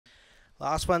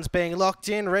Last one's being locked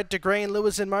in. Red to green,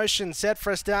 Lures in motion. Set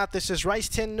for a start. This is race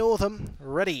 10 Northam.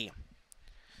 Ready.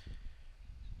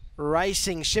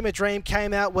 Racing, Shimmer Dream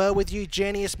came out well with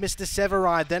Eugenius, Mr.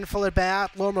 Severide, then followed by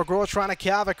Outlaw McGraw trying to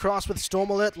carve across with Storm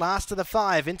Alert last of the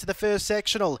 5 into the first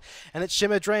sectional, and it's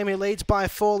Shimmer Dream who leads by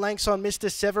 4 lengths on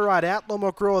Mr. Severide. Outlaw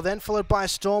McGraw then followed by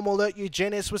Storm Alert.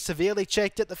 Eugenius was severely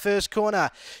checked at the first corner.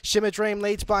 Shimmer Dream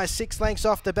leads by 6 lengths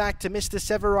off the back to Mr.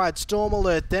 Severide. Storm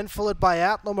Alert then followed by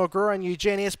Outlaw McGraw and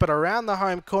Eugenius, but around the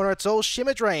home corner it's all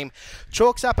Shimmer Dream.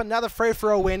 Chalks up another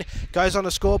free-for-all win, goes on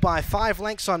to score by 5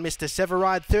 lengths on Mr.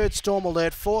 Severide. Third Storm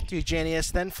Alert, fourth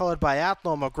Eugenius, then followed by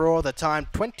Outlaw McGraw, the time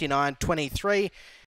 29.23.